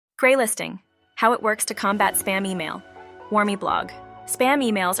Greylisting, how it works to combat spam email. Warmy blog. Spam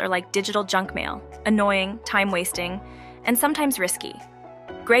emails are like digital junk mail, annoying, time-wasting, and sometimes risky.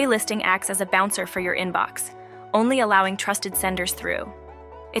 Greylisting acts as a bouncer for your inbox, only allowing trusted senders through.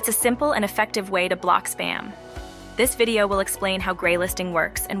 It's a simple and effective way to block spam. This video will explain how greylisting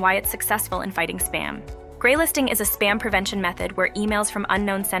works and why it's successful in fighting spam. Greylisting is a spam prevention method where emails from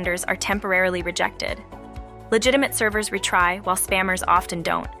unknown senders are temporarily rejected. Legitimate servers retry, while spammers often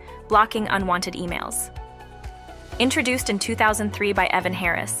don't, blocking unwanted emails. Introduced in 2003 by Evan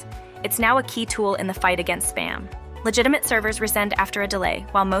Harris, it's now a key tool in the fight against spam. Legitimate servers resend after a delay,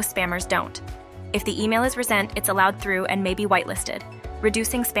 while most spammers don't. If the email is resent, it's allowed through and may be whitelisted,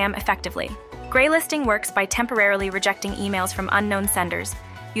 reducing spam effectively. Greylisting works by temporarily rejecting emails from unknown senders,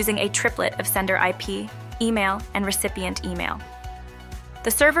 using a triplet of sender IP, email, and recipient email.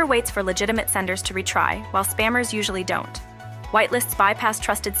 The server waits for legitimate senders to retry, while spammers usually don't. Whitelists bypass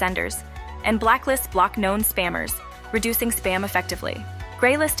trusted senders, and blacklists block known spammers, reducing spam effectively.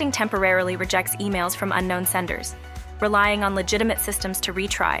 Greylisting temporarily rejects emails from unknown senders, relying on legitimate systems to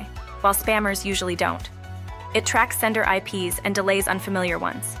retry, while spammers usually don't. It tracks sender IPs and delays unfamiliar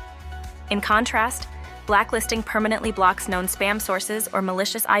ones. In contrast, blacklisting permanently blocks known spam sources or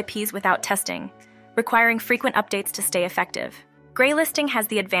malicious IPs without testing, requiring frequent updates to stay effective. Greylisting has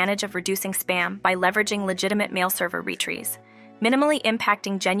the advantage of reducing spam by leveraging legitimate mail server retries, minimally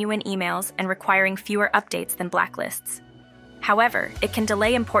impacting genuine emails and requiring fewer updates than blacklists. However, it can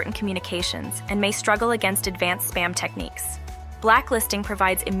delay important communications and may struggle against advanced spam techniques. Blacklisting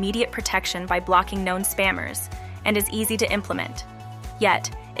provides immediate protection by blocking known spammers and is easy to implement.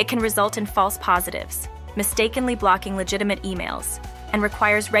 Yet, it can result in false positives, mistakenly blocking legitimate emails, and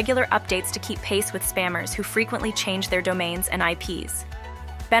requires regular updates to keep pace with spammers who frequently change their domains and IPs.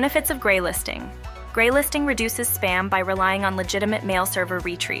 Benefits of greylisting. Greylisting reduces spam by relying on legitimate mail server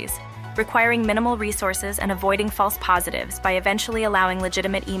retries, requiring minimal resources and avoiding false positives by eventually allowing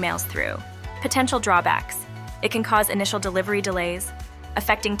legitimate emails through. Potential drawbacks. It can cause initial delivery delays,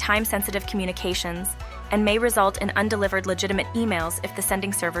 affecting time-sensitive communications, and may result in undelivered legitimate emails if the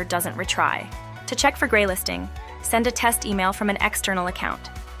sending server doesn't retry. To check for greylisting, send a test email from an external account.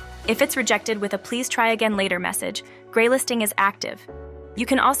 If it's rejected with a "please try again later" message, greylisting is active. You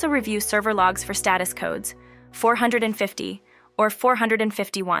can also review server logs for status codes 450 or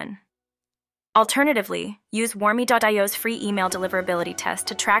 451. Alternatively, use Warmy.io's free email deliverability test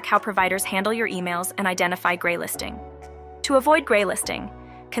to track how providers handle your emails and identify greylisting. To avoid greylisting,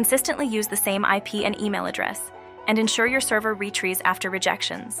 consistently use the same IP and email address, and ensure your server retries after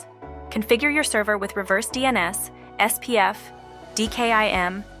rejections. Configure your server with reverse DNS, SPF,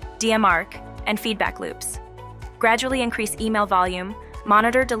 DKIM, DMARC, and feedback loops. Gradually increase email volume,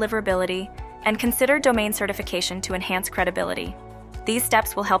 monitor deliverability, and consider domain certification to enhance credibility. These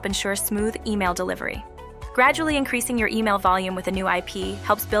steps will help ensure smooth email delivery. Gradually increasing your email volume with a new IP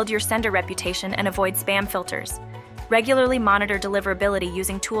helps build your sender reputation and avoid spam filters. Regularly monitor deliverability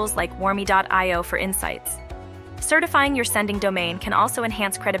using tools like Warmy.io for insights. Certifying your sending domain can also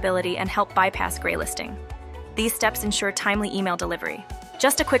enhance credibility and help bypass greylisting. These steps ensure timely email delivery.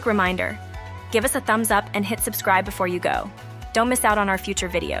 Just a quick reminder, give us a thumbs up and hit subscribe before you go. Don't miss out on our future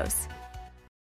videos.